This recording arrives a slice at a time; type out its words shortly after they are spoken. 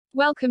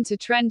Welcome to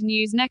Trend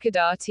News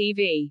NeKADAR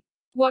TV.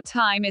 What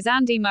time is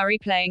Andy Murray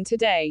playing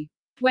today?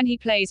 When he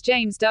plays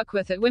James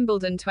Duckworth at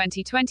Wimbledon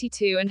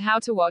 2022 and how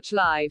to watch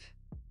live.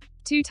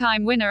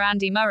 Two-time winner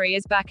Andy Murray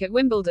is back at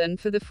Wimbledon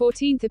for the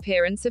 14th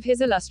appearance of his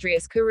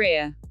illustrious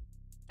career.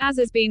 As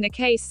has been the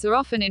case so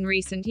often in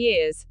recent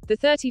years, the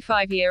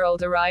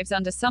 35-year-old arrives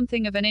under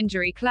something of an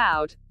injury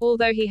cloud,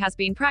 although he has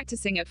been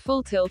practicing at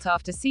full tilt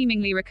after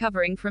seemingly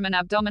recovering from an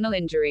abdominal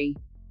injury.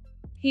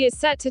 He is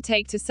set to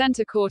take to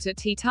centre court at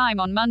tea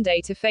time on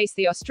Monday to face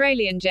the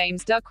Australian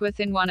James Duckworth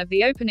in one of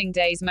the opening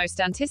day's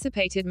most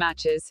anticipated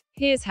matches.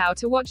 Here's how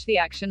to watch the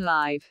action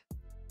live.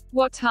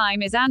 What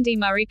time is Andy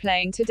Murray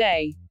playing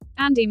today?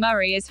 Andy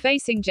Murray is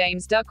facing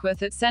James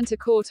Duckworth at centre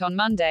court on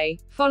Monday,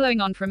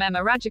 following on from Emma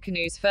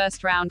Raducanu's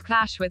first-round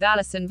clash with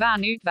Alison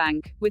Van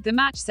Uytvanck, with the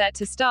match set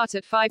to start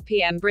at 5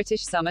 p.m.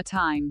 British Summer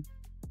Time.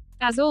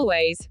 As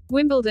always,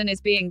 Wimbledon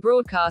is being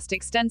broadcast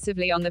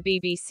extensively on the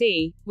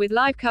BBC, with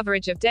live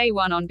coverage of Day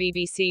 1 on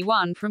BBC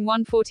One from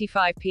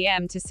 1:45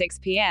 p.m. to 6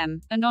 p.m.,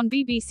 and on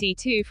BBC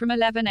Two from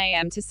 11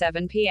 a.m. to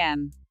 7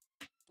 p.m.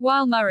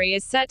 While Murray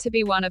is set to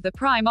be one of the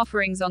prime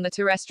offerings on the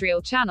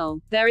terrestrial channel,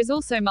 there is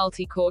also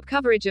multi-court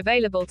coverage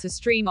available to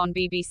stream on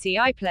BBC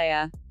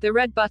iPlayer, the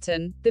Red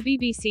Button, the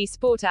BBC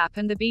Sport app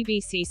and the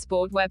BBC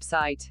Sport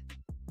website.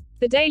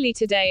 The Daily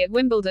Today at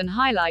Wimbledon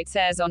highlights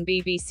airs on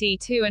BBC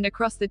Two and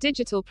across the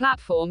digital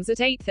platforms at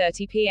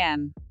 8:30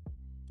 p.m.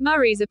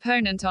 Murray's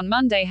opponent on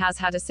Monday has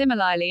had a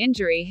similarly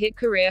injury-hit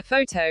career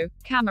photo,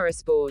 Camera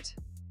Sport.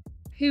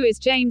 Who is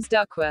James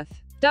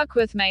Duckworth?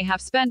 Duckworth may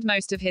have spent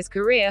most of his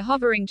career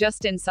hovering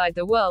just inside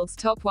the world's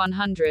top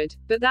 100,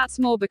 but that's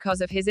more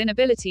because of his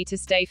inability to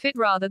stay fit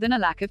rather than a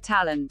lack of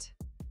talent.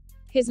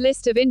 His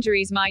list of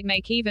injuries might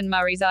make even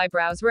Murray's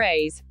eyebrows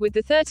raise, with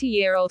the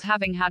 30-year-old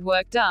having had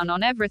work done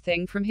on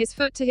everything from his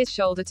foot to his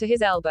shoulder to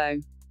his elbow.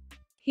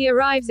 He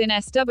arrives in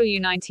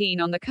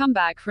SW19 on the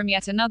comeback from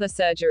yet another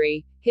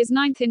surgery, his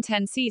 9th in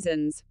 10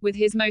 seasons, with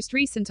his most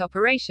recent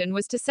operation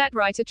was to set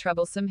right a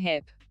troublesome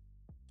hip.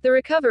 The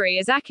recovery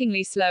is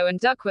achingly slow and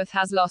Duckworth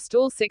has lost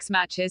all 6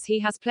 matches he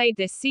has played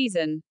this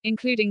season,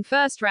 including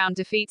first-round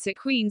defeats at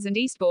Queen's and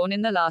Eastbourne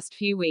in the last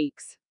few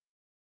weeks.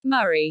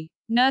 Murray,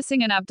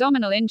 nursing an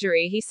abdominal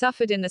injury he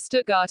suffered in the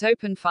Stuttgart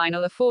Open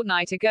final a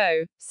fortnight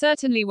ago,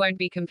 certainly won't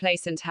be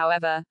complacent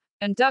however,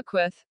 and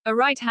Duckworth, a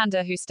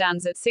right-hander who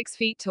stands at 6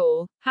 feet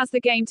tall, has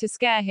the game to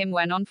scare him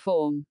when on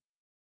form.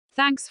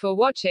 Thanks for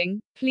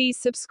watching, please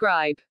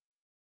subscribe.